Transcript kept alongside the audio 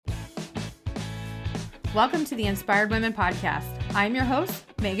Welcome to the Inspired Women Podcast. I'm your host,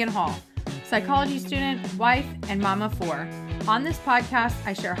 Megan Hall, psychology student, wife, and mama of four. On this podcast,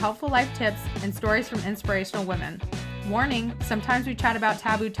 I share helpful life tips and stories from inspirational women. Warning, sometimes we chat about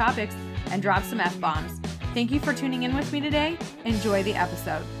taboo topics and drop some F-bombs. Thank you for tuning in with me today. Enjoy the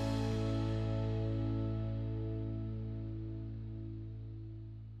episode.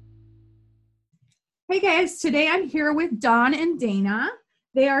 Hey guys, today I'm here with Dawn and Daana.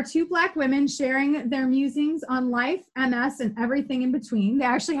 They are two Black women sharing their musings on life, MS, and everything in between. They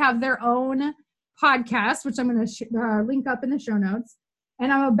actually have their own podcast, which I'm going to link up in the show notes.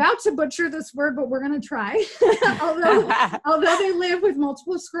 And I'm about to butcher this word, but we're going to try. although they live with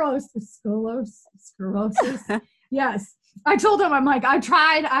multiple sclerosis. Yes. I told them, I'm like, I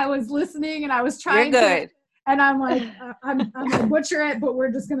tried. I was listening and I was trying. You're good. And I'm like, I'm going to butcher it, but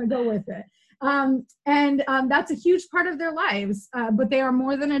we're just going to go with it. That's a huge part of their lives, but they are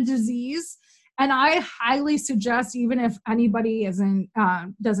more than a disease. And I highly suggest, even if anybody doesn't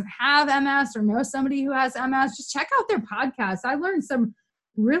have MS or knows somebody who has MS, just check out their podcast. I learned some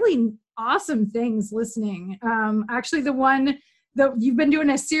really awesome things listening. Actually, the one that you've been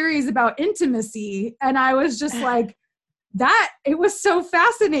doing a series about intimacy, and I was just like, it was so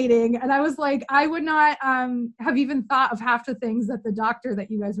fascinating. And I was like, I would not have even thought of half the things that the doctor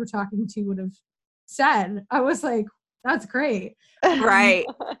that you guys were talking to would have said. I was like, that's great. Right.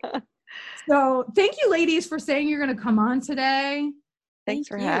 So thank you, ladies, for saying you're going to come on today. Thanks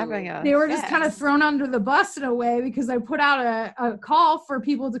for having us. They were just kind of thrown under the bus in a way, because I put out a call for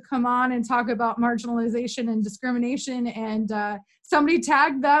people to come on and talk about marginalization and discrimination, and somebody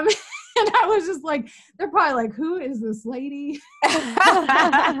tagged them. And I was just like, they're probably like, who is this lady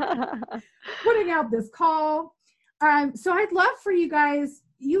putting out this call? So I'd love for you guys,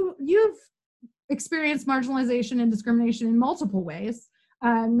 you've experienced marginalization and discrimination in multiple ways,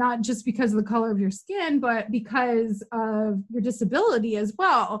 not just because of the color of your skin, but because of your disability as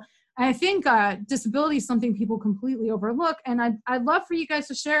well. And I think disability is something people completely overlook. And I'd love for you guys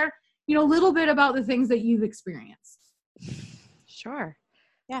to share, a little bit about the things that you've experienced. Sure.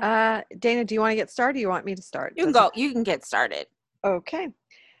 Yeah. Daana, do you want to get started? Or you want me to start? You can go. You can get started. Okay.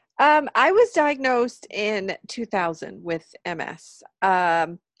 I was diagnosed in 2000 with MS.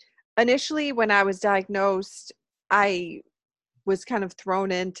 Initially, when I was diagnosed, I was kind of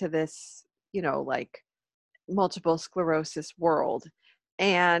thrown into this, like multiple sclerosis world.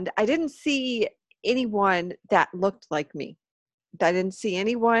 And I didn't see anyone that looked like me. I didn't see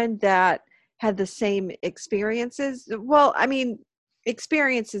anyone that had the same experiences. Well, I mean,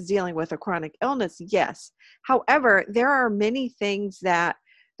 experiences dealing with a chronic illness, yes. However, there are many things there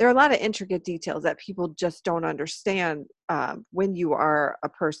are a lot of intricate details that people just don't understand when you are a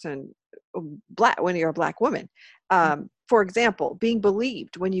person when you're a Black woman. For example, being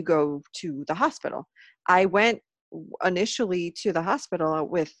believed when you go to the hospital. I went initially to the hospital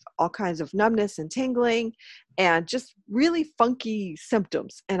with all kinds of numbness and tingling and just really funky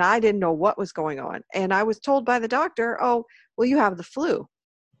symptoms. And I didn't know what was going on. And I was told by the doctor, oh, well, you have the flu.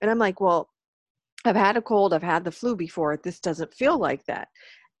 And I'm like, well, I've had a cold. I've had the flu before. This doesn't feel like that.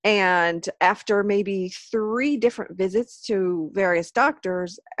 And after maybe 3 different visits to various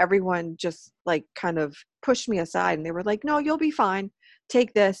doctors, everyone just like kind of pushed me aside. And they were like, no, you'll be fine.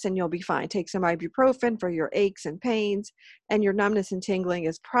 Take this and you'll be fine. Take some ibuprofen for your aches and pains, and your numbness and tingling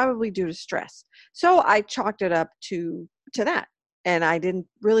is probably due to stress. So I chalked it up to that. And I didn't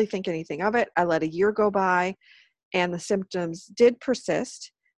really think anything of it. I let a year go by and the symptoms did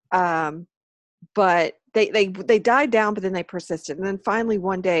persist. But they died down, but then they persisted. And then finally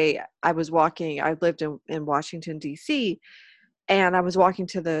one day I lived in Washington, D.C., and I was walking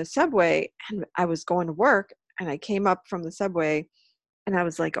to the subway and I was going to work, and I came up from the subway and I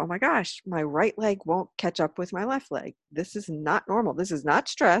was like, oh my gosh, my right leg won't catch up with my left leg. This is not normal. This is not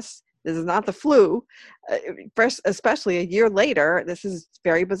stress. This is not the flu. Especially a year later, this is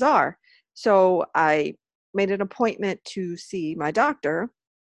very bizarre. So I made an appointment to see my doctor.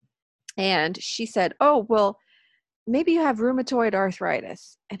 And she said, oh, well, maybe you have rheumatoid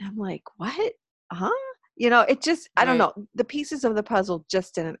arthritis. And I'm like, what? Huh? It just, I don't know. The pieces of the puzzle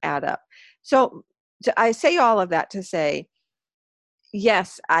just didn't add up. So I say all of that to say,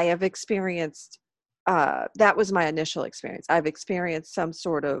 yes, I have experienced, that was my initial experience. I've experienced some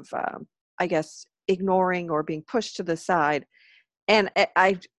sort of, I guess, ignoring or being pushed to the side. And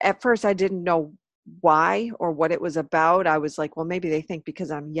at first I didn't know why or what it was about. I was like, well, maybe they think because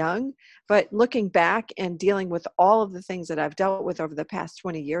I'm young. But looking back and dealing with all of the things that I've dealt with over the past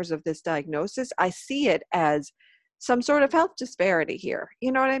 20 years of this diagnosis, I see it as some sort of health disparity here.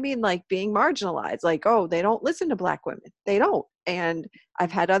 You know what I mean? Like being marginalized, like, oh, they don't listen to Black women. They don't. And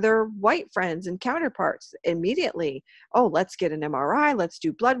I've had other white friends and counterparts immediately, oh, let's get an MRI, let's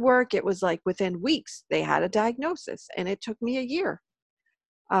do blood work. It was like within weeks they had a diagnosis, and it took me a year.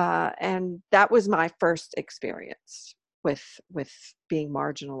 And that was my first experience with being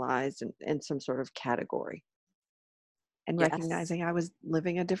marginalized in some sort of category, and Yes. recognizing I was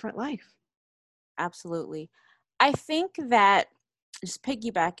living a different life. Absolutely. I think that, just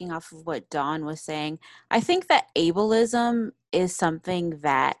piggybacking off of what Dawn was saying, I think that ableism is something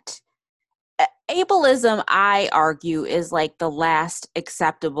that ableism, I argue, is like the last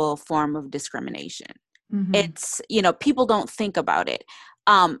acceptable form of discrimination. Mm-hmm. It's, people don't think about it.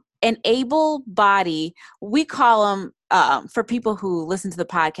 An able body, we call them, for people who listen to the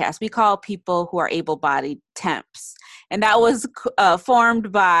podcast, we call people who are able-bodied temps. And that was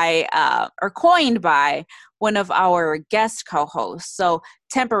formed by, or coined by one of our guest co-hosts. So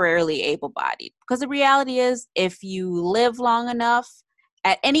temporarily able-bodied. Because the reality is, if you live long enough,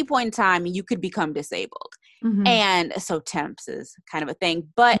 at any point in time, you could become disabled. Mm-hmm. And so temps is kind of a thing.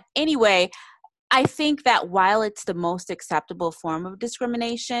 But anyway, I think that while it's the most acceptable form of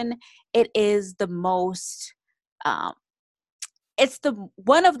discrimination, it is the most, it's the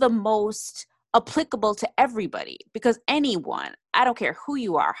one of the most applicable to everybody, because anyone, I don't care who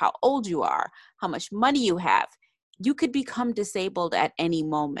you are, how old you are, how much money you have, you could become disabled at any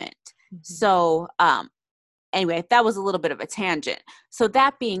moment. Mm-hmm. So, anyway, that was a little bit of a tangent. So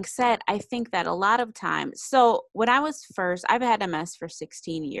that being said, I think that a lot of times, so when I was first, I've had MS for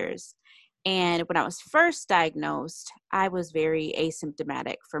 16 years. And when I was first diagnosed, I was very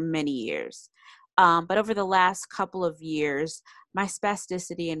asymptomatic for many years. But over the last couple of years, my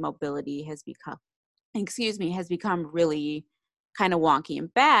spasticity and mobility has become really kind of wonky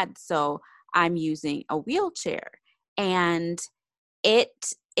and bad. So I'm using a wheelchair, and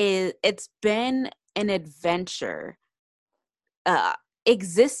it's been an adventure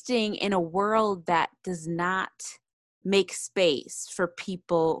existing in a world that does not make space for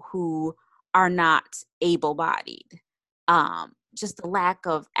people who are not able-bodied. Just the lack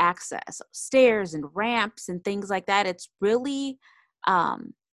of access, stairs and ramps and things like that. It's really,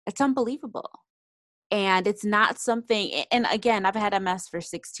 it's unbelievable. And it's not something, and again, I've had MS for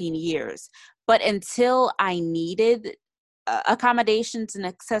 16 years, but until I needed accommodations and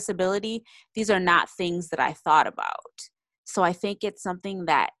accessibility, these are not things that I thought about. So I think it's something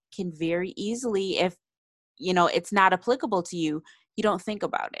that can very easily, if it's not applicable to you, you don't think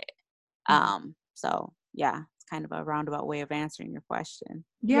about it. So yeah, it's kind of a roundabout way of answering your question.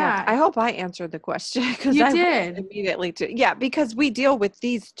 Yeah. I hope I answered the question, because You I did immediately to, yeah, because we deal with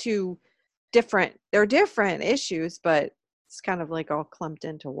these two they're different issues, but it's kind of like all clumped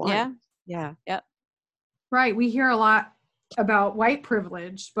into one. Yeah. Yep. Right. We hear a lot about white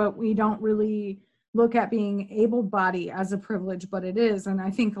privilege, but we don't really look at being able-bodied as a privilege, but it is. And I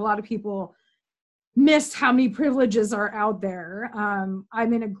think a lot of people miss how many privileges are out there. I'm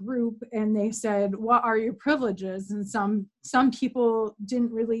in a group, and they said, what are your privileges? And some people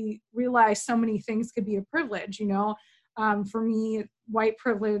didn't really realize so many things could be a privilege. For me, white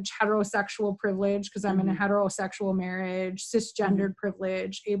privilege, heterosexual privilege, because I'm in a heterosexual marriage, cisgendered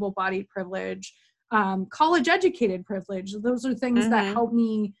privilege, able-bodied privilege, college educated privilege. Those are things that help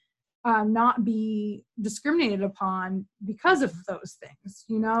me not be discriminated upon because of those things.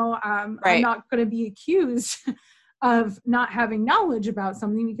 Right. I'm not going to be accused of not having knowledge about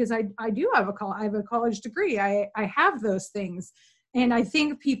something, because I do have I have a college degree. I have those things. And I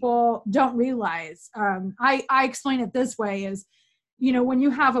think people don't realize, I explain it this way is, when you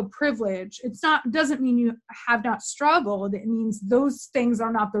have a privilege, doesn't mean you have not struggled. It means those things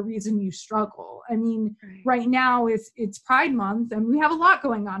are not the reason you struggle. I mean, right now it's Pride Month, and we have a lot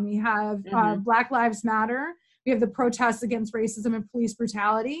going on. We have Black Lives Matter. We have the protests against racism and police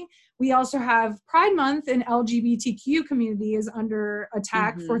brutality. We also have Pride Month, and LGBTQ community is under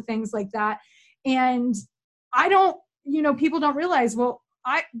attack for things like that. And people don't realize,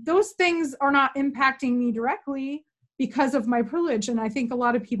 those things are not impacting me directly because of my privilege. And I think a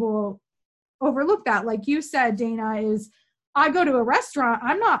lot of people overlook that. Like you said, Dana, is I go to a restaurant,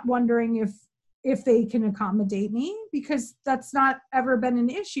 I'm not wondering if they can accommodate me, because that's not ever been an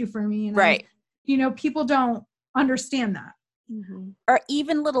issue for me. And people don't understand that. Or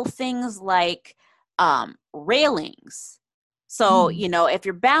even little things like railings. So, if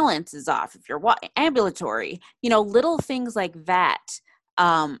your balance is off, if you're ambulatory, little things like that.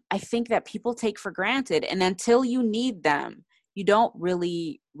 I think that people take for granted, and until you need them, you don't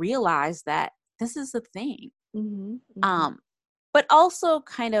really realize that this is a thing. But also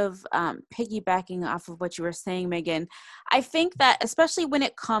kind of piggybacking off of what you were saying, Megan, I think that especially when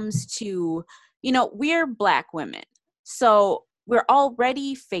it comes to, we're Black women. So we're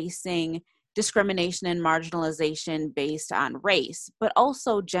already facing discrimination and marginalization based on race, but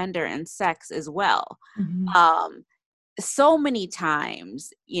also gender and sex as well. So many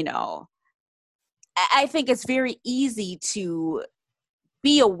times, I think it's very easy to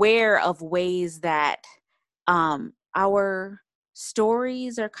be aware of ways that our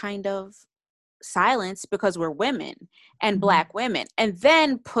stories are kind of silenced because we're women and Black women, and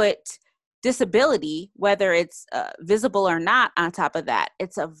then put disability, whether it's visible or not, on top of that.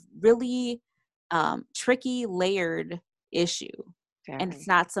 It's a really tricky, layered issue. Very. And it's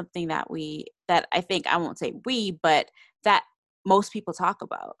not something that I think, I won't say we, but that most people talk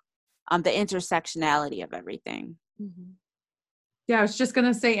about, the intersectionality of everything. Yeah, I was just going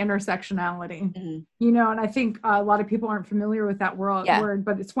to say intersectionality, and I think a lot of people aren't familiar with that word,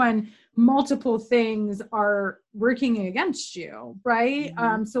 but it's when multiple things are working against you, right?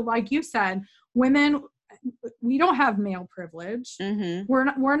 So like you said, women, we don't have male privilege.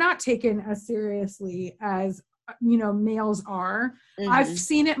 We're not taken as seriously as, males are. I've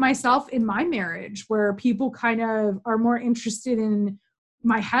seen it myself in my marriage, where people kind of are more interested in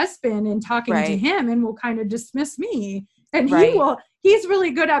my husband and talking to him, and will kind of dismiss me. And he's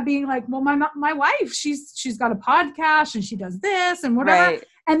really good at being like, well, my wife, she's got a podcast and she does this and whatever.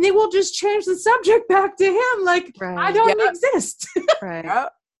 And they will just change the subject back to him. Like, I don't exist.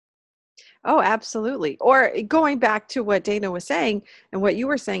 Oh, absolutely. Or going back to what Daana was saying and what you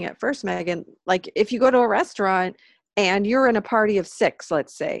were saying at first, Megan, like if you go to a restaurant and you're in a party of 6,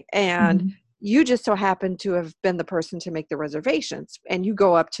 let's say, and you just so happen to have been the person to make the reservations, and you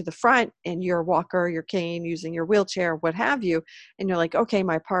go up to the front in your walker, your cane, using your wheelchair, what have you, and you're like, okay,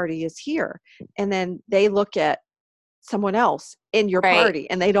 my party is here. And then they look at someone else in your party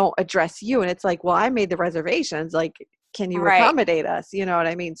and they don't address you. And it's like, well, I made the reservations. Like, can you accommodate us? You know what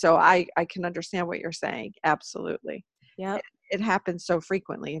I mean? So I can understand what you're saying. Absolutely. Yeah. It happens so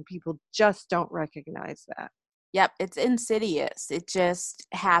frequently and people just don't recognize that. Yep, it's insidious. It just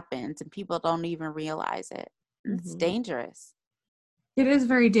happens and people don't even realize it. It's dangerous. It is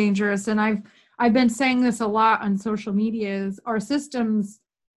very dangerous. And I've been saying this a lot on social media, is our systems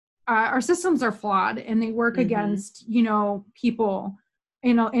are flawed, and they work against, people,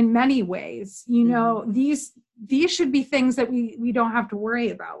 in many ways. These should be things that we don't have to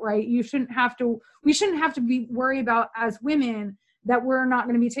worry about, right? We shouldn't have to be worried about as women that we're not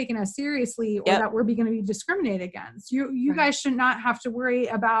going to be taken as seriously, or that we're going to be discriminated against. You guys should not have to worry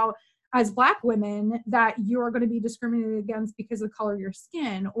about, as Black women, that you're going to be discriminated against because of the color of your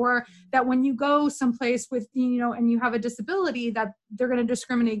skin, or that when you go someplace with, and you have a disability, that they're going to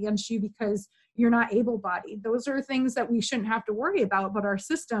discriminate against you because you're not able-bodied. Those are things that we shouldn't have to worry about, but our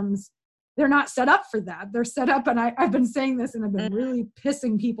systems, they're not set up for that. They're set up, and I've been saying this and I've been really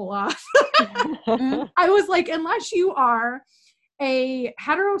pissing people off. I was like, unless you are a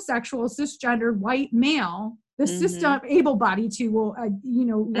heterosexual, cisgendered white male, the system, able-bodied too, will,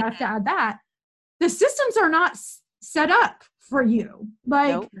 you have to add that. The systems are not set up for you.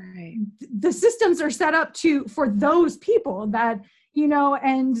 Like, the systems are set up for those people that,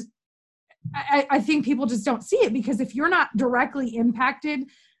 and I think people just don't see it, because if you're not directly impacted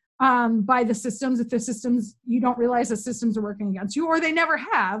by the systems, if the systems, you don't realize the systems are working against you, or they never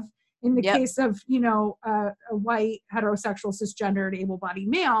have, in the case of, a white, heterosexual, cisgendered, able-bodied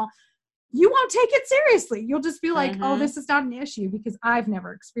male, you won't take it seriously. You'll just be like, oh, this is not an issue because I've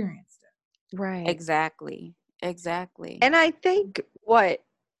never experienced it. Right. Exactly. And I think what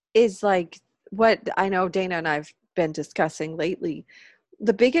I know Daana and I've been discussing lately,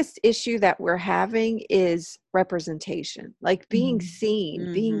 the biggest issue that we're having is representation, like being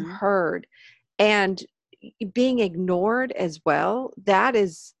seen, being heard, and being ignored as well. That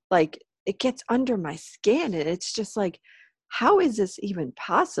is like, it gets under my skin, and it's just like, how is this even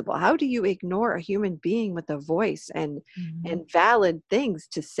possible? How do you ignore a human being with a voice and valid things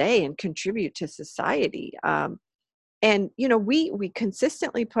to say and contribute to society? And we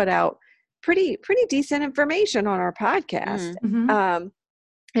consistently put out pretty decent information on our podcast.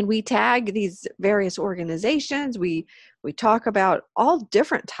 And we tag these various organizations. We talk about all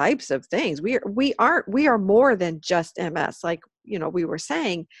different types of things. We are more than just MS, like we were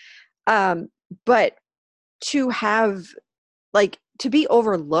saying. But to have, like, to be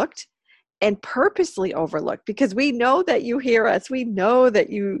overlooked, and purposely overlooked, because we know that you hear us, we know that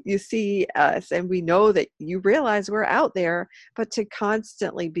you see us, and we know that you realize we're out there, but to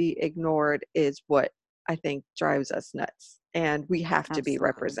constantly be ignored is what I think drives us nuts. And we have to be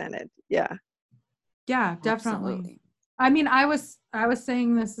represented. Yeah, definitely. I mean, I was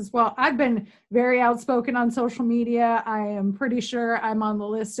saying this as well. I've been very outspoken on social media. I am pretty sure I'm on the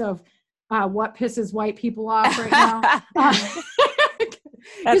list of what pisses white people off right now.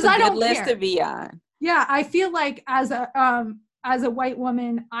 That's a I good don't list care. to be on. Yeah, I feel like as a white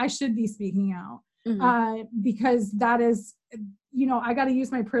woman, I should be speaking out because that is, I got to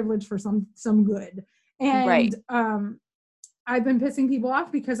use my privilege for some good. And Right. I've been pissing people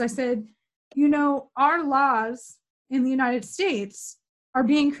off because I said, our laws in the United States are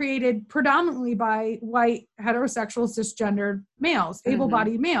being created predominantly by white, heterosexual, cisgendered males,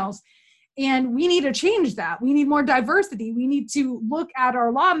 able-bodied males. And we need to change that. We need more diversity. We need to look at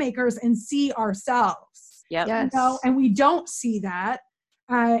our lawmakers and see ourselves. Yep. Yes. And we don't see that.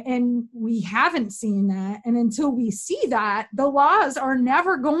 And we haven't seen that. And until we see that, the laws are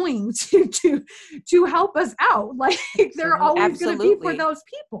never going to help us out. Like they're always going to be for those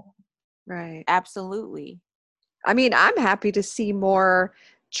people. Right. Absolutely. I mean, I'm happy to see more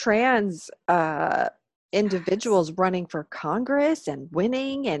trans individuals running for Congress and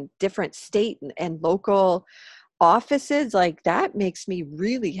winning and different state and local offices. Like that makes me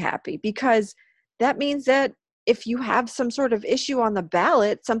really happy, because that means that if you have some sort of issue on the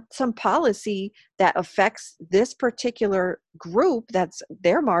ballot, some policy that affects this particular group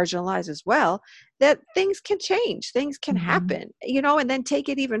they're marginalized as well, that things can change, things can happen, and then take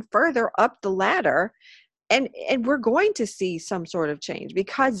it even further up the ladder. And we're going to see some sort of change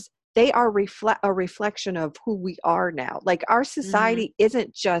because they are a reflection of who we are now. Like our society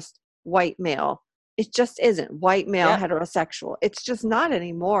isn't just white male. It just isn't white male heterosexual. It's just not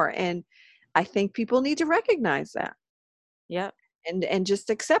anymore. And I think people need to recognize that. Yep. And just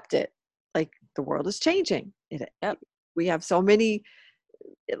accept it. Like the world is changing. We have so many,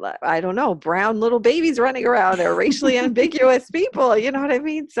 I don't know, brown little babies running around, or racially ambiguous people, you know what I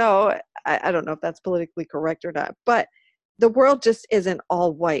mean? So I don't know if that's politically correct or not, but the world just isn't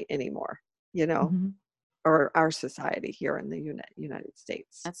all white anymore, or our society here in the United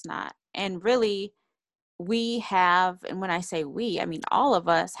States. That's not. And really, we have, and when I say we, I mean all of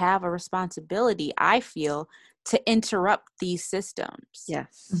us have a responsibility, I feel, to interrupt these systems.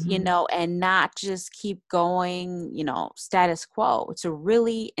 Yes. And not just keep going, status quo, to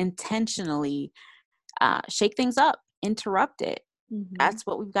really intentionally shake things up, interrupt it. That's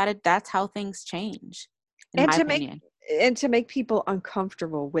what we've got to, that's how things change, in my opinion. And to make people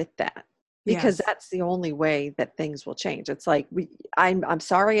uncomfortable with that, because that's the only way that things will change. It's like, I'm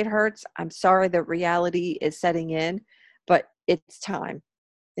sorry it hurts. I'm sorry that reality is setting in, but it's time.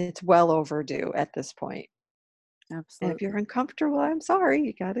 It's well overdue at this point. Absolutely. And if you're uncomfortable, I'm sorry.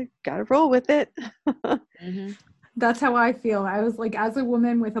 You gotta roll with it. That's how I feel. I was like, as a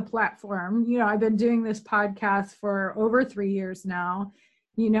woman with a platform, I've been doing this podcast for over 3 years now,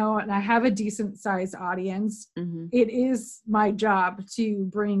 and I have a decent sized audience. It is my job to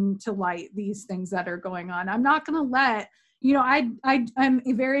bring to light these things that are going on. I'm not going to let, I'm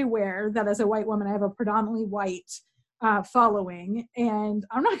very aware that as a white woman, I have a predominantly white following, and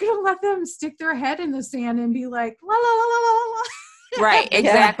I'm not going to let them stick their head in the sand and be like, la, la, la, la, la, la. Right,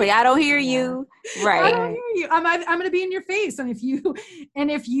 exactly. I don't hear you. Right. I don't hear you. I'm going to be in your face. And if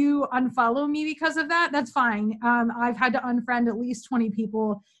you unfollow me because of that, that's fine. I've had to unfriend at least 20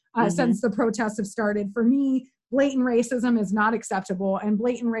 people since the protests have started. For me, blatant racism is not acceptable, and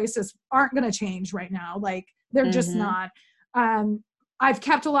blatant racists aren't going to change right now. Like they're just not. I've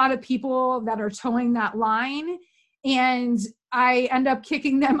kept a lot of people that are towing that line, and I end up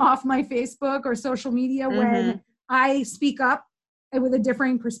kicking them off my Facebook or social media when I speak up with a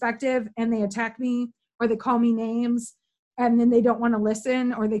differing perspective and they attack me, or they call me names, and then they don't want to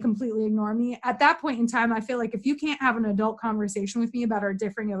listen, or they completely ignore me. At that point in time, I feel like if you can't have an adult conversation with me about our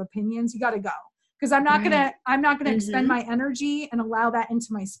differing of opinions, you got to go. Because I'm not gonna expend my energy and allow that into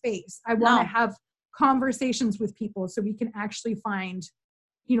my space. I want to have conversations with people so we can actually find,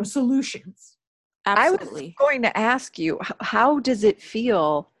 solutions. Absolutely. I was going to ask you, how does it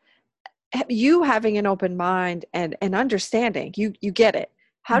feel, you having an open mind and understanding, you get it.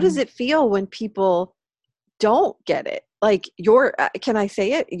 How does it feel when people don't get it? Like can I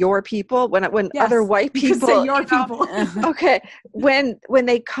say it? Your people, when other white people, say your people. Okay. When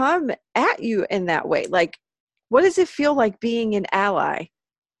they come at you in that way, like, what does it feel like being an ally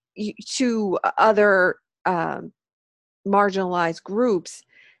to other marginalized groups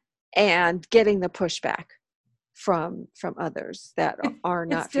and getting the pushback from others that are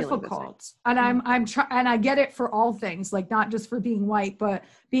not it's feeling difficult? And and I get it for all things, like not just for being white, but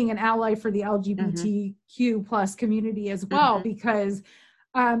being an ally for the LGBTQ plus community as well, because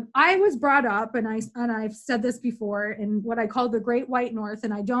I was brought up, and I've said this before, in what I call the Great White North,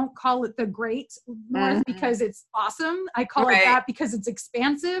 and I don't call it the Great North because it's awesome. I call it that because it's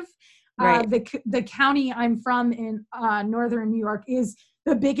expansive. The county I'm from in northern New York is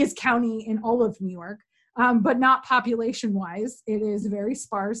the biggest county in all of New York, but not population-wise. It is very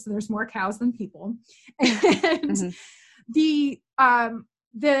sparse. There's more cows than people, and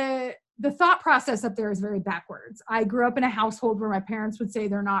the thought process up there is very backwards. I grew up in a household where my parents would say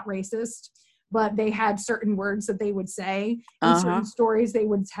they're not racist, but they had certain words that they would say and certain stories they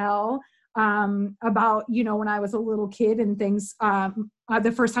would tell about, when I was a little kid and things.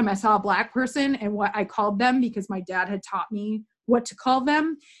 The first time I saw a Black person and what I called them, because my dad had taught me what to call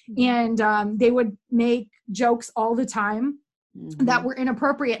them. And they would make jokes all the time that were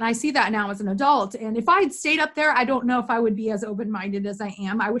inappropriate. And I see that now as an adult. And if I had stayed up there, I don't know if I would be as open-minded as I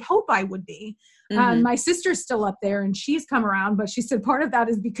am. I would hope I would be. My sister's still up there and she's come around, but she said part of that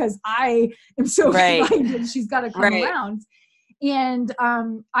is because I am so open-minded. She's got to come around. And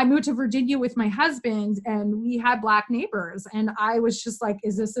I moved to Virginia with my husband, and we had Black neighbors. And I was just like,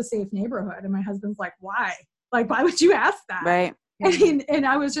 is this a safe neighborhood? And my husband's like, why? Like, why would you ask that? Right. And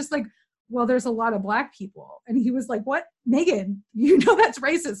I was just like, well, there's a lot of Black people. And he was like, what? Megan, you know that's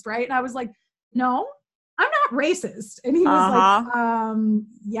racist, right? And I was like, no, I'm not racist. And he was like,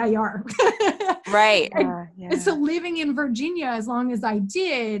 yeah, you are. Right. And so living in Virginia, as long as I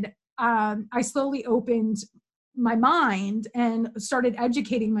did, I slowly opened my mind and started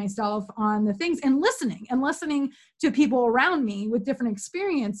educating myself on the things and listening to people around me with different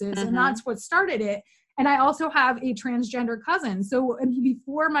experiences. And that's what started it. And I also have a transgender cousin. So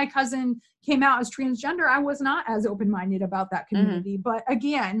before my cousin came out as transgender, I was not as open-minded about that community. But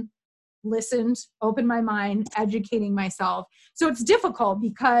again, listened, opened my mind, educating myself. So it's difficult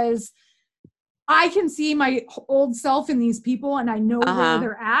because I can see my old self in these people and I know where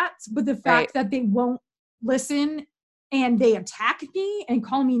they're at. But the fact that they won't listen and they attack me and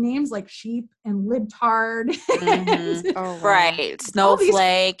call me names like sheep and libtard. And,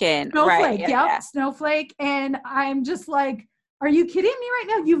 snowflake and snowflake. And I'm just like, are you kidding me right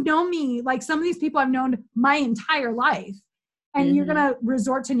now? You've known me, like some of these people I've known my entire life, and you're going to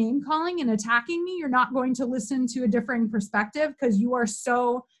resort to name calling and attacking me. You're not going to listen to a differing perspective because you are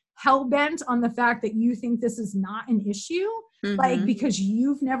so hell-bent on the fact that you think this is not an issue, like because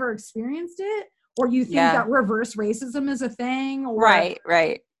you've never experienced it. Or you think that reverse racism is a thing, or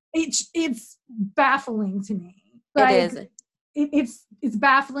it's baffling to me. Like, it is. It's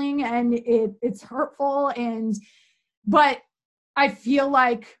baffling and it's hurtful, but I feel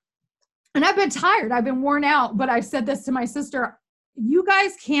like, and I've been tired, I've been worn out. But I've said this to my sister: you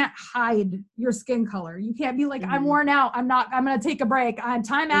guys can't hide your skin color. You can't be like, I'm worn out. I'm going to take a break. I'm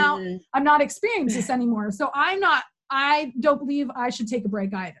time out. I'm not experiencing this anymore. So I don't believe I should take a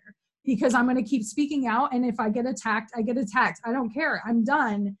break either. Because I'm going to keep speaking out. And if I get attacked, I get attacked. I don't care. I'm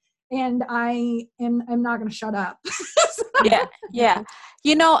done. And I'm not going to shut up. Yeah.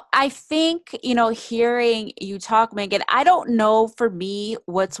 I think, hearing you talk, Megan, I don't know for me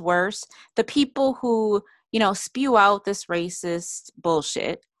what's worse, the people who, spew out this racist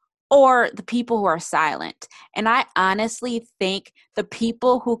bullshit, or the people who are silent. And I honestly think the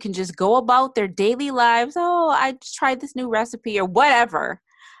people who can just go about their daily lives, I just tried this new recipe or whatever.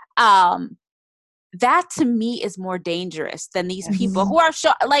 That to me is more dangerous than these people who are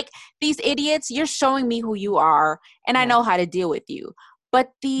like these idiots. You're showing me who you are and I know how to deal with you.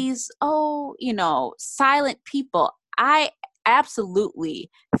 But these, silent people, I absolutely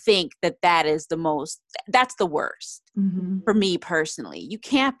think that is that's the worst for me personally. You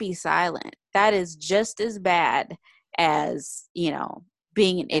can't be silent. That is just as bad as,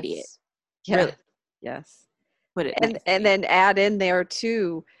 being an idiot. Yeah. Really. Yes. And then add in there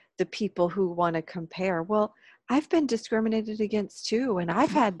too, the people who want to compare. Well, I've been discriminated against too, and I've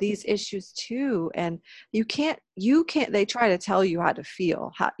had these issues too. And you can't, they try to tell you how to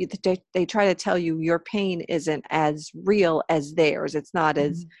feel. They try to tell you your pain isn't as real as theirs. It's not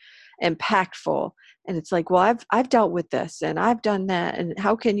as impactful. And it's like, well, I've dealt with this and I've done that. And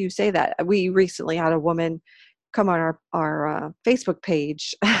how can you say that? We recently had a woman come on our Facebook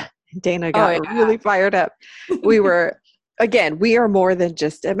page. Daana got really fired up. We are more than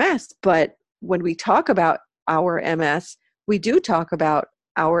just MS, but when we talk about our MS, we do talk about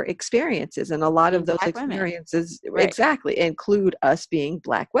our experiences, and a lot of those experiences exactly include us being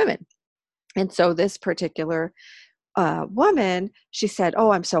Black women. And so this particular woman, she said,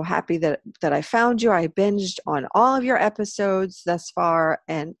 I'm so happy that I found you. I binged on all of your episodes thus far,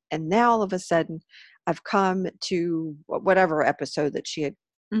 and now all of a sudden I've come to whatever episode that she had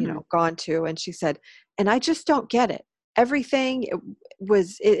gone to, and she said, and I just don't get it. everything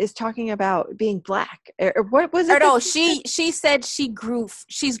is talking about being Black. Or what was it? Or no, she said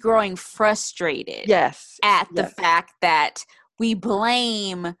she's growing frustrated Yes. at the Yes. fact that we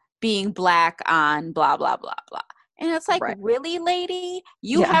blame being Black on blah blah blah blah. And it's like, Right. really, lady?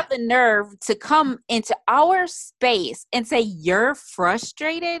 You Yeah. have the nerve to come into our space and say you're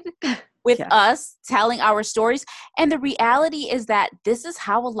frustrated with Yeah. us telling our stories. And the reality is that this is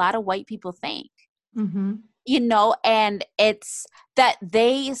how a lot of white people think. Mm-hmm. You know, and it's that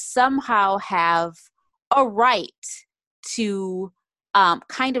they somehow have a right to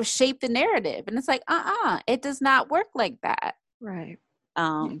kind of shape the narrative. And it's like, it does not work like that. Right.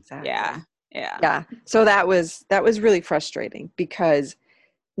 Exactly. Yeah. So that was really frustrating, because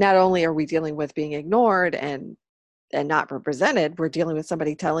not only are we dealing with being ignored and not represented, we're dealing with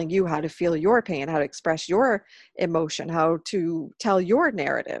somebody telling you how to feel your pain, how to express your emotion, how to tell your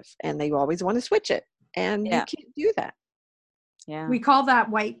narrative, and they always want to switch it, and you can't do that. Yeah. We call that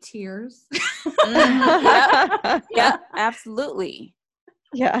white tears. Mm-hmm. Yep. Absolutely.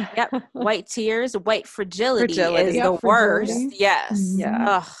 Yeah. Yep. White tears, white fragility is Yep, the worst. fragility. Yes. Mhm. Yeah.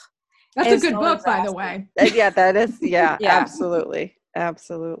 Ugh. That's It's a good so book, by the exhausting. way. Yeah, that is. Yeah, Yeah. absolutely.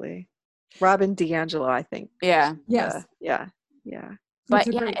 Robin DiAngelo, I think. Yeah. Yes. Yeah. But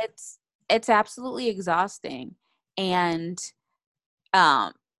It's a great. it's absolutely exhausting. And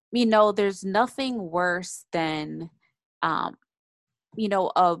there's nothing worse than a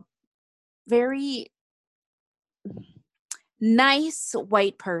very nice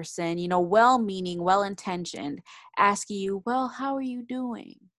white person, well-meaning, well-intentioned, asking you, well, how are you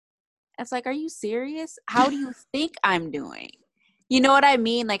doing? It's like, are you serious? How do you think I'm doing? You know what I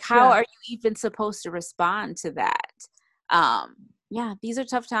mean? Like, how are you even supposed to respond to that? These are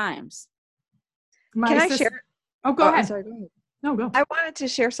tough times. Can I share? Oh, go ahead. I'm sorry, go ahead. No, go. I wanted to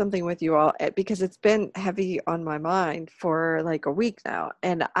share something with you all, because it's been heavy on my mind for like a week now,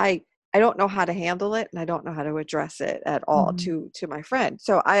 and I don't know how to handle it, and I don't know how to address it at all to my friend.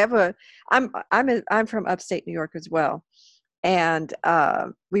 So I'm from upstate New York as well, and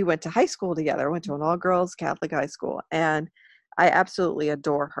we went to high school together. I went to an all-girls Catholic high school, and I absolutely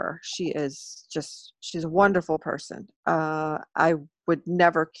adore her. She's a wonderful person. I would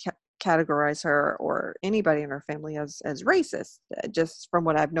never categorize her or anybody in her family as racist, just from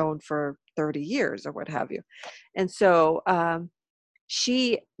what I've known for 30 years or what have you. And so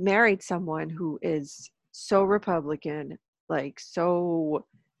she married someone who is so Republican, like so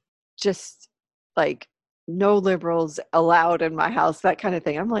just like no liberals allowed in my house, that kind of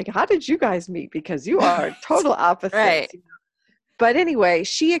thing. I'm like, how did you guys meet? Because you are total opposites. Right. But anyway,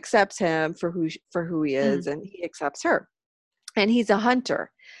 she accepts him for who he is, and he accepts her. And he's a hunter.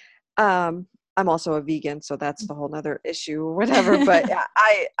 I'm also a vegan, so that's the whole nother issue or whatever. But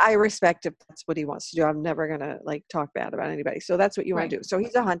I respect if that's what he wants to do. I'm never gonna like talk bad about anybody. So that's what you want to do. So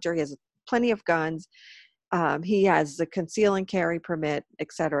he's a hunter. He has plenty of guns. He has the conceal and carry permit,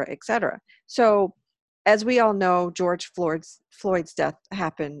 et cetera, et cetera. So as we all know, George Floyd's death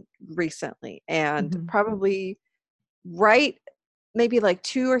happened recently, and probably maybe like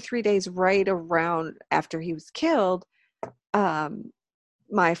 2 or 3 days right around after he was killed,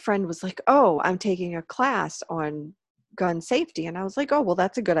 my friend was like, oh, I'm taking a class on gun safety. And I was like, oh, well,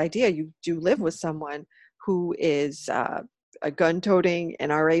 that's a good idea. You do live with someone who is a gun-toting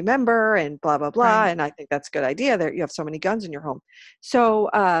NRA member and blah, blah, blah. And I think that's a good idea that you have so many guns in your home. So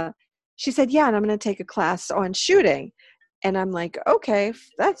she said, yeah, and I'm going to take a class on shooting. And I'm like, okay,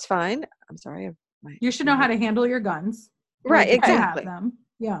 that's fine. I'm sorry. You should know how to handle your guns. Right, exactly. Have them.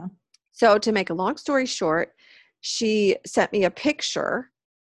 Yeah. So to make a long story short, she sent me a picture.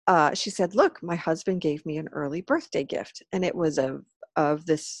 She said, look, my husband gave me an early birthday gift, and it was of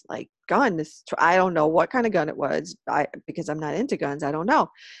this like gun. I don't know what kind of gun it was, because I'm not into guns. I don't know.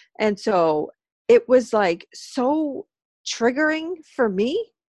 And so it was like so triggering for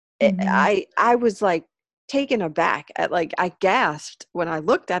me. I was like taken aback I gasped when I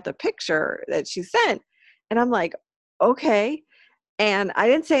looked at the picture that she sent, and I'm like, okay. And I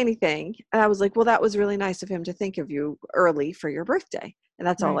didn't say anything. And I was like, well, that was really nice of him to think of you early for your birthday. And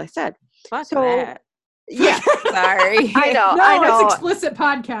that's all I said. Fuck that. Yeah. Sorry. I know. It's explicit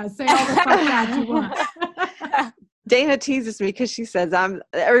podcast. Say all the fuck out you want. Dana teases me because she says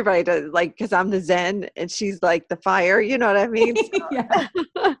everybody does, like, because I'm the Zen and she's like the fire. You know what I mean? So,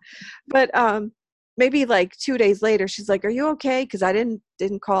 yeah. But maybe like 2 days later, she's like, are you okay? Because I didn't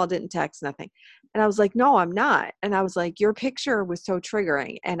call, didn't text, nothing. And I was like, no, I'm not. And I was like, your picture was so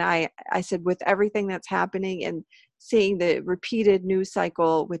triggering. And I said, with everything that's happening and seeing the repeated news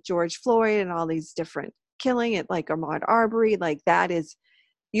cycle with George Floyd and all these different killing at like Ahmaud Arbery, like that is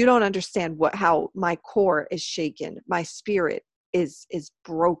you don't understand how my core is shaken. My spirit is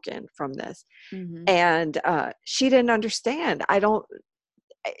broken from this. Mm-hmm. And she didn't understand.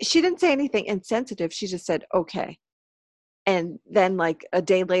 She didn't say anything insensitive. She just said, okay. And then like a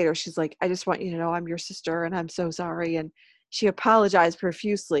day later, she's like, I just want you to know I'm your sister and I'm so sorry. And she apologized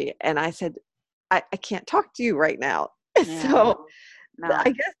profusely. And I said, I can't talk to you right now. Yeah. So No.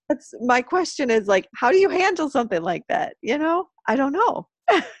 I guess that's my question is like, how do you handle something like that? You know, I don't know.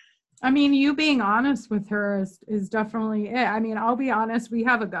 I mean, you being honest with her is definitely it. I mean, I'll be honest, we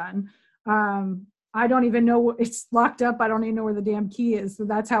have a gun. I don't even know, it's locked up. I don't even know where the damn key is. So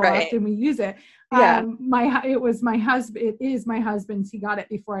that's how Right. often we use it. Yeah. It is my husband's. He got it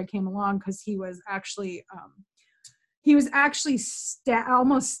before I came along because he was actually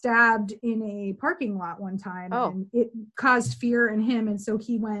almost stabbed in a parking lot one time, and it caused fear in him. And so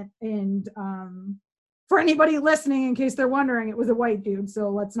he went and, for anybody listening, in case they're wondering, it was a white dude. So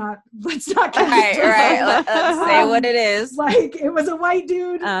let's not Right. Let's say what it is. Like, it was a white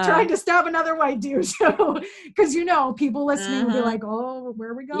dude trying to stab another white dude. So, because people listening will be like, "Oh, where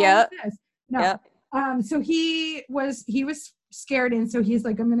are we going with this?" No. So he was scared, and so he's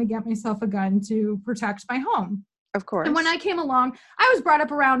like, "I'm going to get myself a gun to protect my home." Of course. And when I came along, I was brought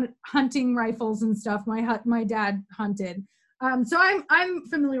up around hunting rifles and stuff. My dad hunted. So I'm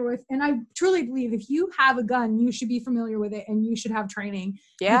familiar with, and I truly believe if you have a gun, you should be familiar with it and you should have training.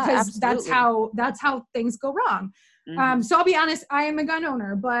 Yeah, because absolutely. that's how things go wrong. Mm-hmm. So I'll be honest, I am a gun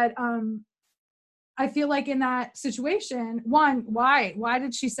owner, but I feel like in that situation, one, why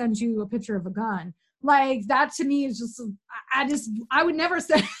did she send you a picture of a gun? Like, that to me is just, I would never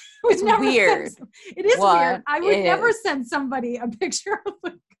send. It's weird. It is weird. I would never send somebody a picture of a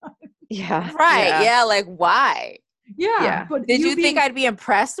gun. Yeah. Right. Yeah. Like, why? Yeah. But did you think I'd be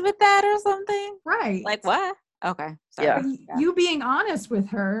impressed with that or something? Right. Like, what? Okay. Sorry. Yeah. You being honest with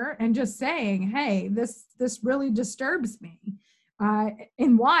her and just saying, hey, this really disturbs me.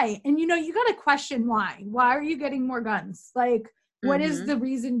 And why? And you got to question why. Why are you getting more guns? Like, what is the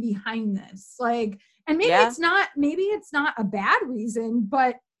reason behind this? Like, and maybe it's not a bad reason,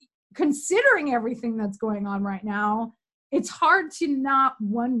 but considering everything that's going on right now, it's hard to not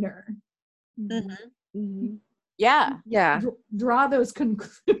wonder. Mm-hmm. Mm-hmm. Yeah. Draw those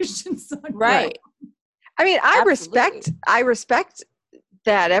conclusions. Right. I mean, I respect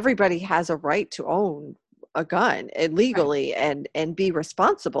that everybody has a right to own a gun legally and be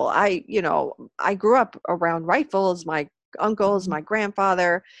responsible. I grew up around rifles, my uncles, my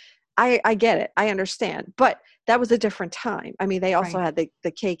grandfather. I get it. I understand. But that was a different time. I mean, they also had the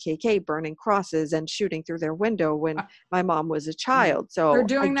KKK burning crosses and shooting through their window when my mom was a child. So they're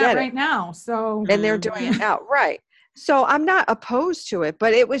doing that right now. So and they're doing it now. Right. So I'm not opposed to it,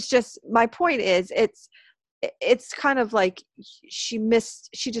 but it was just, my point is it's kind of like she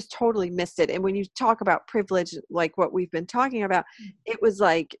just totally missed it. And when you talk about privilege, like what we've been talking about, it was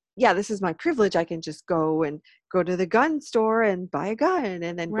like, yeah, this is my privilege. I can just go to the gun store and buy a gun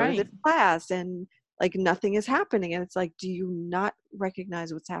and then go to the class and like nothing is happening. And it's like, do you not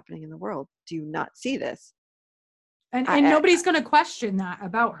recognize what's happening in the world? Do you not see this? And nobody's going to question that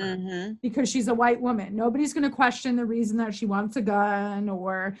about her because she's a white woman. Nobody's going to question the reason that she wants a gun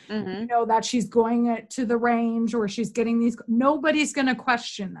or, that she's going to the range or she's getting these. Nobody's going to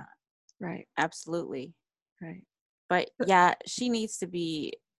question that. Right. Absolutely. Right. But yeah, she needs to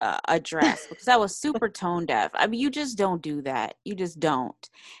be addressed because that was super tone deaf. I mean, you just don't do that. You just don't.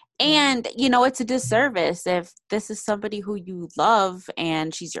 And, it's a disservice if this is somebody who you love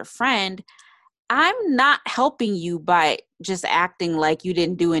and she's your friend. I'm not helping you by just acting like you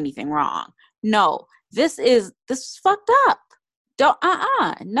didn't do anything wrong. No, this is fucked up. Don't,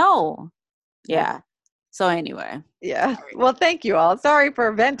 no. Yeah. So anyway. Yeah. Well, thank you all. Sorry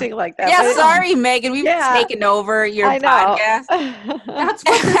for venting like that. Yeah, sorry, Megan. We've taken over your podcast. That's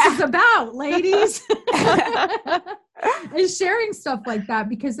what this is about, ladies. Is sharing stuff like that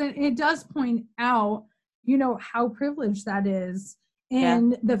because it does point out, how privileged that is.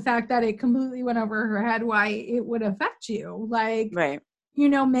 And the fact that it completely went over her head, why it would affect you. Like, right.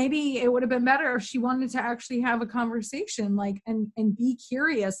 Maybe it would have been better if she wanted to actually have a conversation, like, and be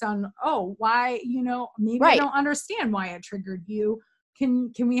curious on, why, maybe I don't understand why it triggered you.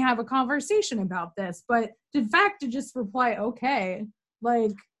 Can we have a conversation about this? But in fact, to just reply, okay,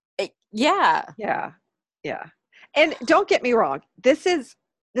 like. Yeah. And don't get me wrong. This is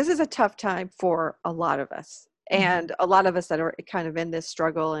a tough time for a lot of us. And a lot of us that are kind of in this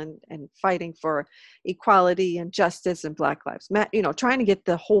struggle and fighting for equality and justice and Black Lives Matter, trying to get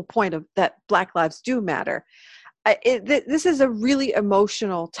the whole point of that Black lives do matter. this is a really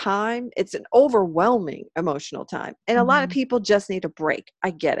emotional time. It's an overwhelming emotional time. And a lot of people just need a break.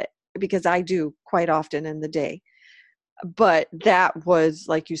 I get it, because I do quite often in the day. But that was,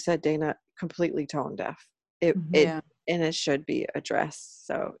 like you said, Dana, completely tone deaf. And it should be addressed.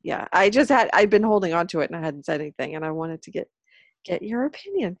 So yeah, I've been holding on to it and I hadn't said anything, and I wanted to get your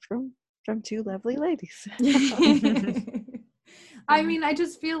opinion from two lovely ladies. I mean, I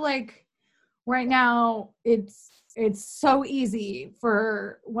just feel like right now it's so easy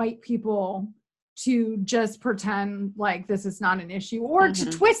for white people to just pretend like this is not an issue, or to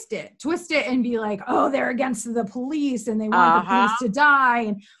twist it and be like, oh, they're against the police and they want the police to die,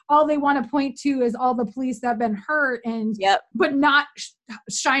 and all they want to point to is all the police that have been hurt, and but not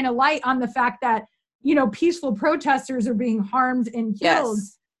shine a light on the fact that, you know, peaceful protesters are being harmed and killed.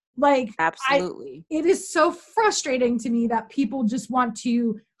 Like, absolutely, it is so frustrating to me that people just want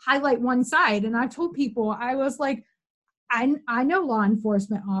to highlight one side. And I told people, I was like, I know law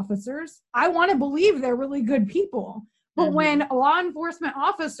enforcement officers. I want to believe they're really good people. But when law enforcement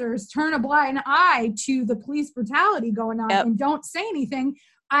officers turn a blind eye to the police brutality going on and don't say anything,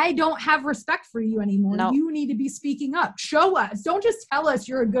 I don't have respect for you anymore. You need to be speaking up. Show us. Don't just tell us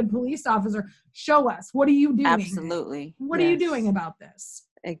you're a good police officer. Show us. What are you doing? Absolutely. What are you doing about this?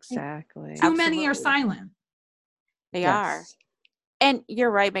 Exactly. Too many are silent. They are. And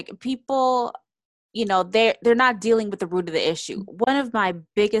you're right, Megan. People, you know, they're not dealing with the root of the issue. One of my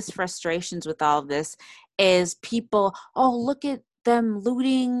biggest frustrations with all of this is people, oh, look at them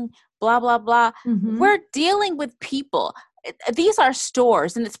looting, blah, blah, blah. We're dealing with people. These are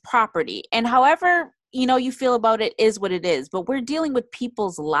stores and it's property. And however, you know, you feel about it is what it is. But we're dealing with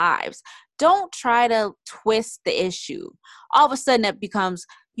people's lives. Don't try to twist the issue. All of a sudden it becomes,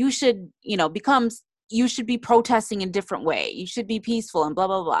 you should be protesting in a different way. You should be peaceful and blah,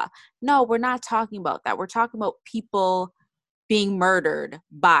 blah, blah. No, we're not talking about that. We're talking about people being murdered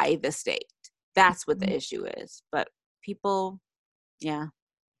by the state. That's what the issue is. But people, I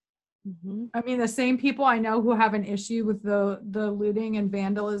mean, the same people I know who have an issue with the looting and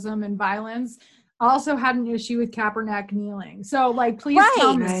vandalism and violence also had an issue with Kaepernick kneeling. So, like, please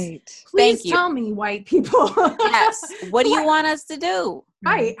tell me. Please tell me, white people. Yes. What do you want us to do?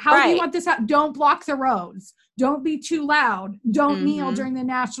 Right. How do you want this? Don't block the roads. Don't be too loud. Don't kneel during the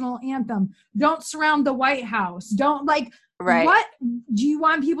national anthem. Don't surround the White House. Don't what do you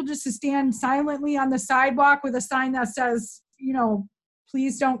want people just to stand silently on the sidewalk with a sign that says, you know,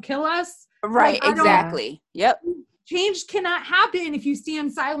 please don't kill us? Right. Exactly. Yep. Change cannot happen if you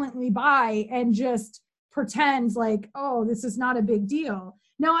stand silently by and just pretend like, oh, this is not a big deal.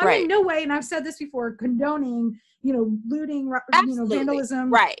 No, I'm in no way, and I've said this before, condoning, you know, looting, you know,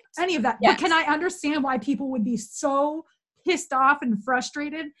 vandalism, any of that. But can I understand why people would be so pissed off and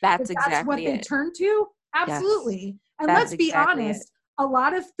frustrated? That's what they turn to? Absolutely. And let's be honest, a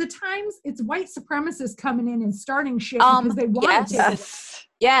lot of the times it's white supremacists coming in and starting shit because they want to.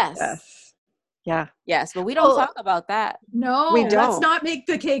 Yes, but we don't talk about that. No, we don't. Let's not make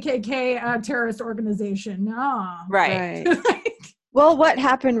the KKK a terrorist organization. No. Right. Well, what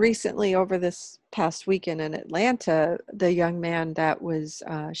happened recently over this past weekend in Atlanta, the young man that was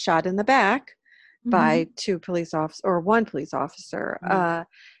shot in the back by one police officer,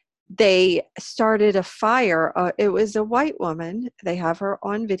 they started a fire. It was a white woman. They have her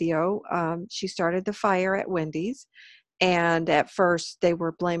on video. She started the fire at Wendy's. And at first they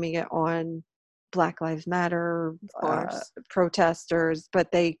were blaming it on Black Lives Matter protesters,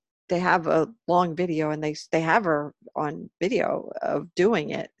 but they have a long video and they have her on video of doing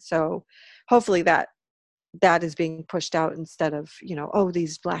it. So hopefully that is being pushed out instead of, you know, oh,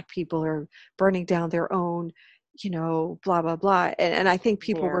 these Black people are burning down their own, you know, blah, blah, blah. And I think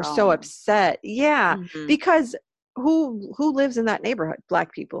people were so upset. Yeah. Because who lives in that neighborhood?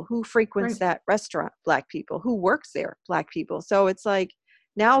 Black people. Who frequents that restaurant? Black people. Who works there? Black people. So it's like,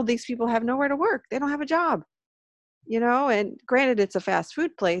 now these people have nowhere to work. They don't have a job, you know, and granted it's a fast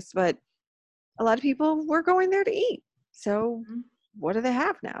food place, but a lot of people were going there to eat. So what do they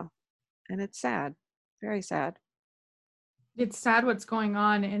have now? And it's sad, very sad. It's sad what's going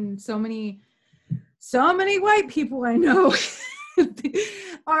on. And so many white people I know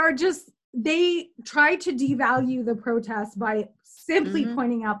are just, they try to devalue the protest by simply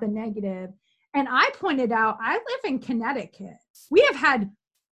pointing out the negative. And I pointed out, I live in Connecticut. We have had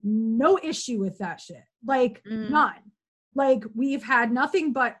no issue with that shit. Like none. Like we've had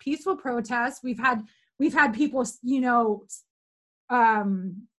nothing but peaceful protests. We've had people, you know,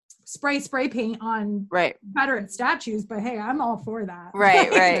 spray paint on Confederate statues, but hey, I'm all for that.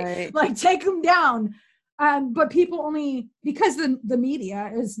 Right. Like take them down. But people only, because the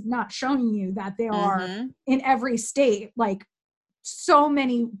media is not showing you that they are in every state, like so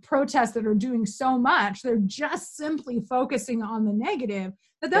many protests that are doing so much, they're just simply focusing on the negative,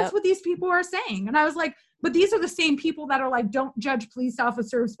 that's what these people are saying. And I was like, but these are the same people that are like, don't judge police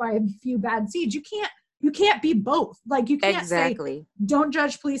officers by a few bad seeds. You can't be both. Like, you can't say, don't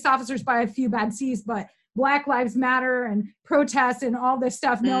judge police officers by a few bad seeds, but Black Lives Matter and protests and all this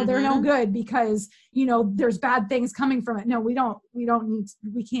stuff, no, they're no good because, you know, there's bad things coming from it. No, we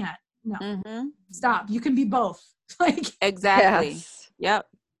can't. No, stop. You can be both. Like, exactly. Yes. Yep.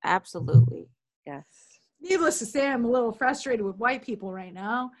 Absolutely. Yes. Needless to say, I'm a little frustrated with white people right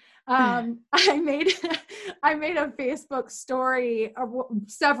now. I made a Facebook story of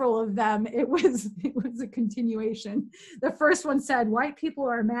several of them. It was a continuation. The first one said, white people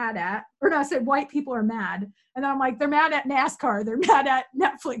are mad at, or no, I said, white people are mad. And I'm like, they're mad at NASCAR. They're mad at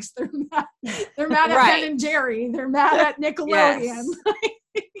Netflix. They're mad at Ben and Jerry. They're mad at Nickelodeon.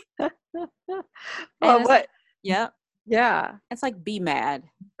 Well, what? Yeah. Yeah. It's like, be mad.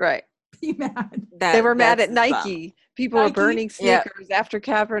 Right. Be mad. They were mad at Nike. People were burning sneakers after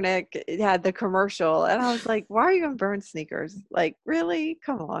Kaepernick had the commercial. And I was like, why are you going to burn sneakers? Like, really?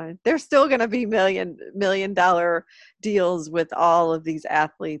 Come on. There's still going to be million dollar deals with all of these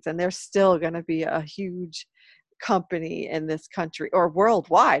athletes. And there's still going to be a huge company in this country, or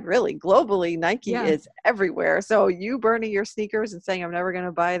worldwide, really. Globally, Nike is everywhere. So you burning your sneakers and saying, I'm never going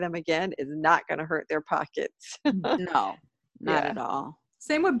to buy them again, is not going to hurt their pockets. No, not at all.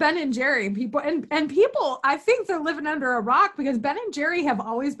 Same with Ben and Jerry. People and people, I think they're living under a rock because Ben and Jerry have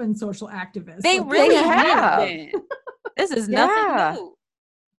always been social activists. They really have been. This is nothing new.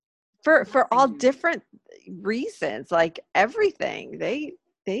 For all different reasons, like everything.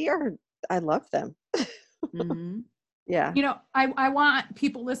 They are, I love them. Yeah. You know, I want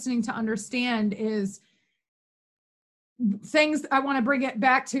people listening to understand is things. I want to bring it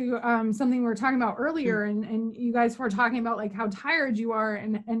back to something we were talking about earlier, and you guys were talking about like how tired you are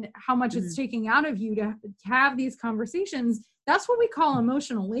and how much it's taking out of you to have these conversations. That's what we call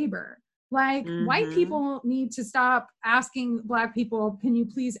emotional labor. Like, white people need to stop asking Black people, can you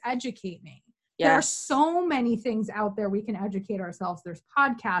please educate me? There are so many things out there we can educate ourselves. There's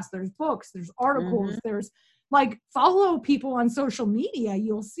podcasts, there's books, there's articles, there's like, follow people on social media.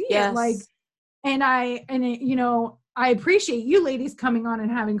 You'll see it. Like, you know, I appreciate you ladies coming on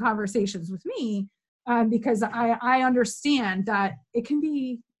and having conversations with me because I understand that it can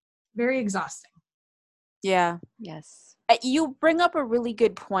be very exhausting. Yeah. Yes. You bring up a really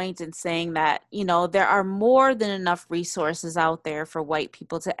good point in saying that, you know, there are more than enough resources out there for white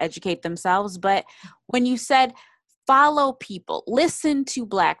people to educate themselves. But when you said follow people, listen to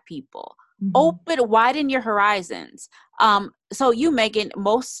Black people, widen your horizons. So you, Megan,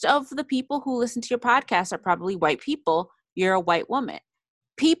 most of the people who listen to your podcast are probably white people. You're a white woman.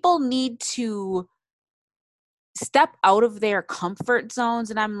 People need to step out of their comfort zones.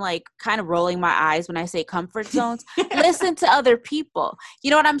 And I'm like kind of rolling my eyes when I say comfort zones. Listen to other people.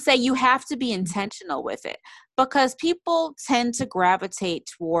 You know what I'm saying? You have to be intentional with it because people tend to gravitate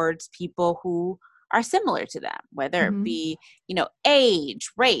towards people who are similar to them, whether it be, you know,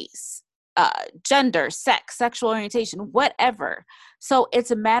 age, race, gender, sex, sexual orientation, whatever. So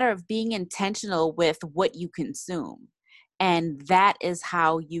it's a matter of being intentional with what you consume. And that is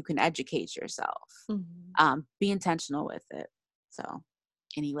how you can educate yourself. Be intentional with it. So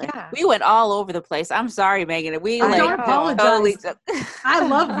anyway, we went all over the place. I'm sorry, Megan. Don't apologize. I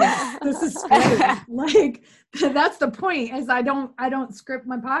love this. This is great. Like, that's the point, is I don't script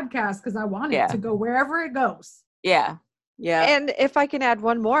my podcast because I want it to go wherever it goes. Yeah. And if I can add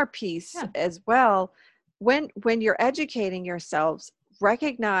one more piece as well, when you're educating yourselves,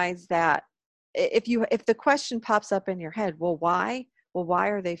 recognize that if the question pops up in your head, well, why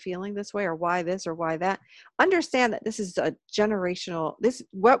are they feeling this way, or why this or why that? Understand that this is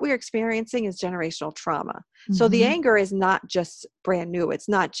what we're experiencing is generational trauma. So the anger is not just brand new. It's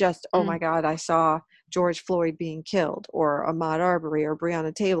not just, oh my God, I saw George Floyd being killed, or Ahmaud Arbery or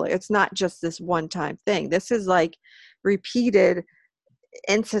Breonna Taylor. It's not just this one-time thing. This is like repeated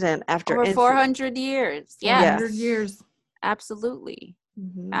incident after over incident. 400 years. 400 years. Absolutely.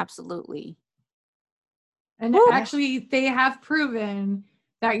 Absolutely. And actually, they have proven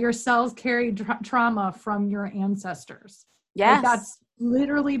that your cells carry trauma from your ancestors. Yes. Like, that's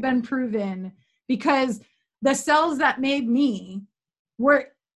literally been proven, because the cells that made me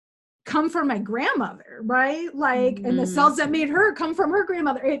come from my grandmother, right? Like, and the cells that made her come from her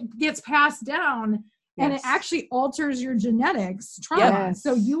grandmother. It gets passed down, and it actually alters your genetics, trauma.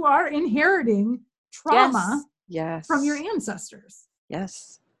 So you are inheriting trauma from your ancestors.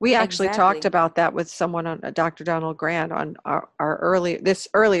 Yes. We actually talked Exactly. about that with someone on Dr. Donald Grant on our earlier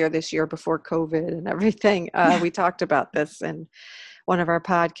this year before COVID and everything. We talked about this in one of our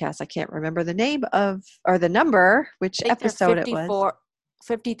podcasts. I can't remember the name of or the number, which I think they're episode it was.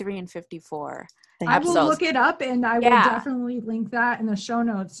 53 and 54 Thank I will you. look it up and I will Yeah. definitely link that in the show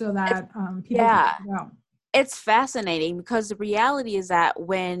notes so that people Yeah. can check it out. It's fascinating because the reality is that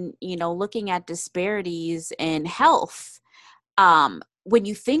when, looking at disparities in health, when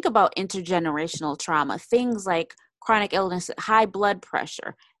you think about intergenerational trauma, things like chronic illness, high blood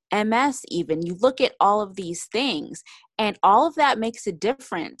pressure, MS even, you look at all of these things and all of that makes a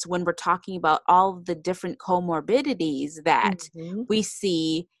difference when we're talking about all of the different comorbidities that we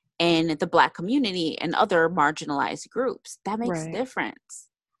see in the Black community and other marginalized groups. That makes a Right. difference.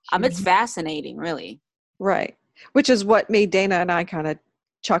 It's fascinating, really. Right. Which is what made Dana and I kind of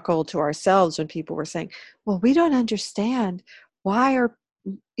chuckle to ourselves when people were saying, well, we don't understand why are,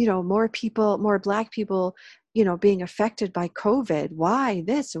 more Black people, being affected by COVID. Why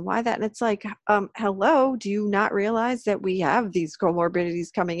this and why that? And it's like, hello, do you not realize that we have these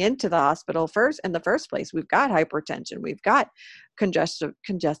comorbidities coming into the hospital in the first place? We've got hypertension, we've got congestive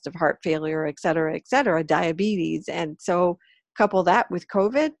heart failure, et cetera, diabetes. And so couple that with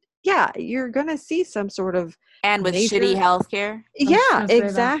COVID, yeah, you're going to see some sort of And with major shitty healthcare. Yeah,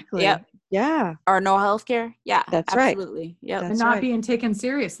 exactly. Yep. Yeah. Or no healthcare. Yeah, That's absolutely. right. Yep. That's And not right. being taken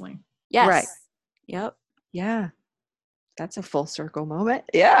seriously. Yes. Right. Yep. Yeah. That's a full circle moment.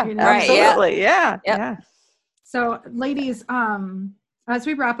 Yeah, Right, yeah. absolutely. Yeah. Yep. Yeah. So ladies, as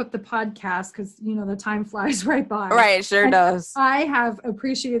we wrap up the podcast, because the time flies right by. Right, it sure does. I have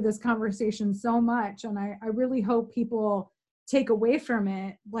appreciated this conversation so much, and I really hope people take away from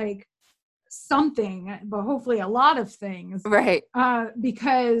it like something, but hopefully a lot of things. Right.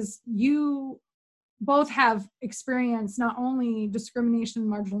 Because you both have experienced not only discrimination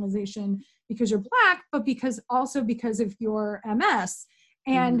and marginalization because you're Black, but because of your MS.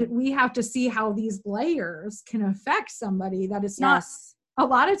 And we have to see how these layers can affect somebody, that it's not, a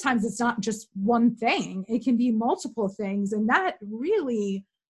lot of times it's not just one thing. It can be multiple things. And that really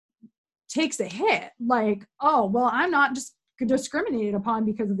takes a hit. Like, oh, well, I'm not just discriminated upon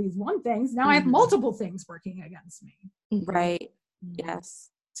because of these one things. Now I have multiple things working against me. Right. Yes.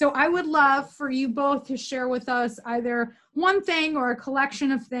 So I would love for you both to share with us either one thing or a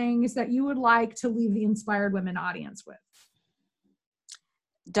collection of things that you would like to leave the Inspired Women audience with.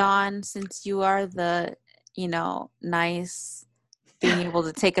 Dawn, since you are the, nice, being able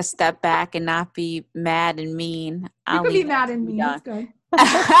to take a step back and not be mad and mean. You can be mad and mean. That's good.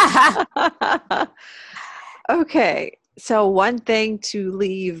 Okay. So one thing to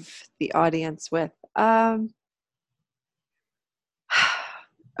leave the audience with.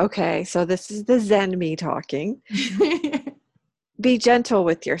 Okay. So this is the Zen me talking. Be gentle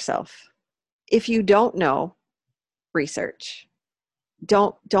with yourself. If you don't know, research.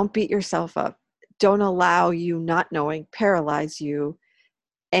 Don't beat yourself up. Don't allow you not knowing paralyze you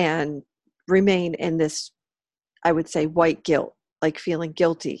and remain in this, I would say, white guilt, like feeling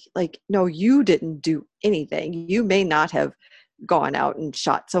guilty. Like, no, you didn't do anything. You may not have gone out and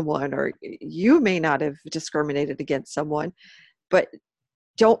shot someone, or you may not have discriminated against someone, but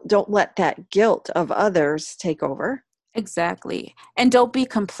don't let that guilt of others take over. Exactly. And don't be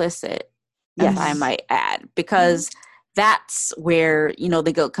complicit, if I might add, because that's where,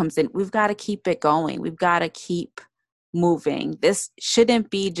 the guilt comes in. We've got to keep it going. We've got to keep moving. This shouldn't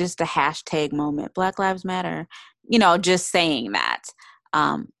be just a hashtag moment. Black Lives Matter, just saying that.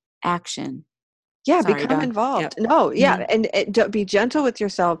 Action. Yeah, Sorry, become Dawn. involved. Yep. No, yeah. And don't be gentle with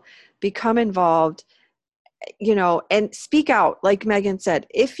yourself. Become involved, and speak out. Like Megan said,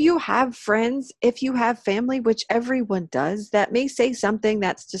 if you have friends, if you have family, which everyone does, that may say something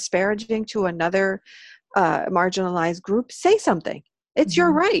that's disparaging to another marginalized group, say something. It's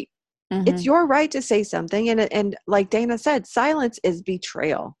your right. It's your right to say something. And like Dana said, silence is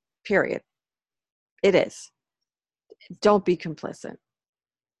betrayal, period. It is. Don't be complicit.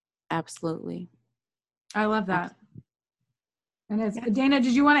 Absolutely. I love that. And Dana,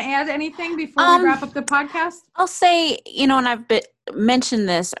 did you want to add anything before we wrap up the podcast? I'll say, and I've mentioned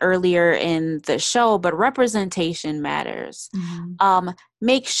this earlier in the show, but representation matters.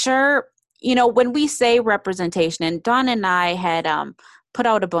 Make sure, when we say representation, and Dawn and I had put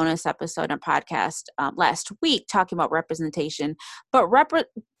out a bonus episode on podcast last week talking about representation, but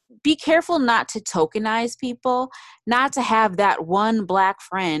be careful not to tokenize people, not to have that one Black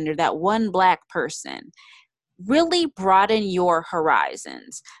friend or that one Black person. Really broaden your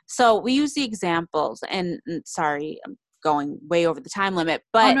horizons. So we use the examples, and sorry, I'm going way over the time limit,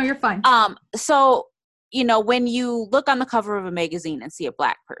 but no, you're fine. So when you look on the cover of a magazine and see a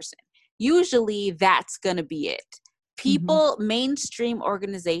Black person, usually that's going to be it. People, mainstream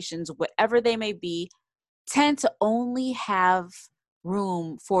organizations, whatever they may be, tend to only have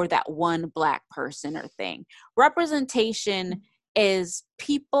room for that one Black person or thing. Representation is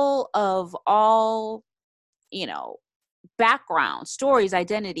people of all, backgrounds, stories,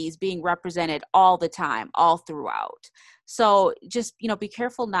 identities being represented all the time, all throughout. So just, be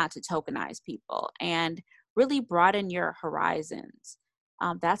careful not to tokenize people and really broaden your horizons.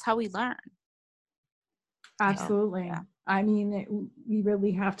 That's how we learn. Absolutely. Yeah. I mean, we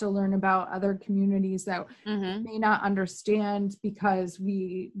really have to learn about other communities that may not understand because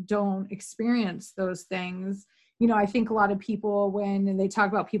we don't experience those things. I think a lot of people, when they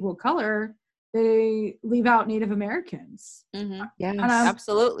talk about people of color, they leave out Native Americans. Yes,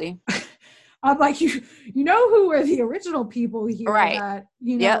 absolutely. I'm like, who are the original people here right.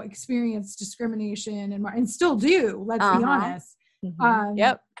 that, experienced discrimination and still do, let's be honest.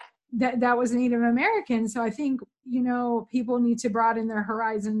 That was Native American. So I think, people need to broaden their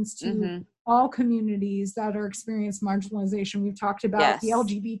horizons to all communities that are experiencing marginalization. We've talked about the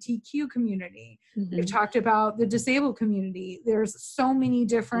LGBTQ community. We've talked about the disabled community. There's so many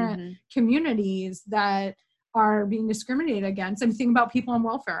different communities that are being discriminated against. I'm thinking about people on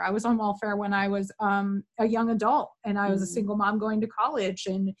welfare. I was on welfare when I was a young adult, and I was a single mom going to college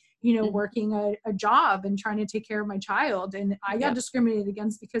and, working a job and trying to take care of my child. And I got discriminated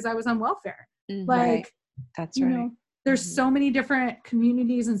against because I was on welfare. Right. That's right. There's so many different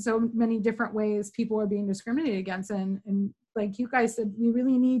communities and so many different ways people are being discriminated against. And like you guys said, we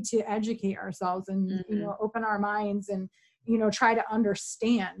really need to educate ourselves and, open our minds and, try to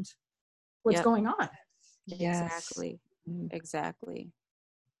understand what's going on. Yes. Exactly.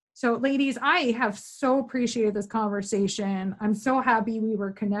 So ladies, I have so appreciated this conversation. I'm so happy we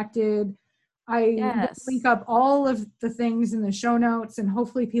were connected. I will link up all of the things in the show notes, and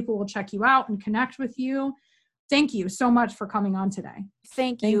hopefully people will check you out and connect with you. Thank you so much for coming on today.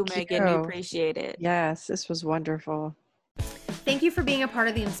 Thank you, Megan. We appreciate it. Yes, this was wonderful. Thank you for being a part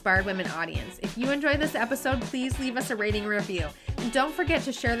of the Inspired Women audience. If you enjoyed this episode, please leave us a rating and review. And don't forget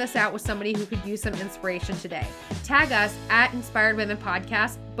to share this out with somebody who could use some inspiration today. Tag us at Inspired Women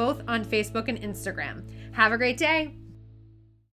Podcast, both on Facebook and Instagram. Have a great day.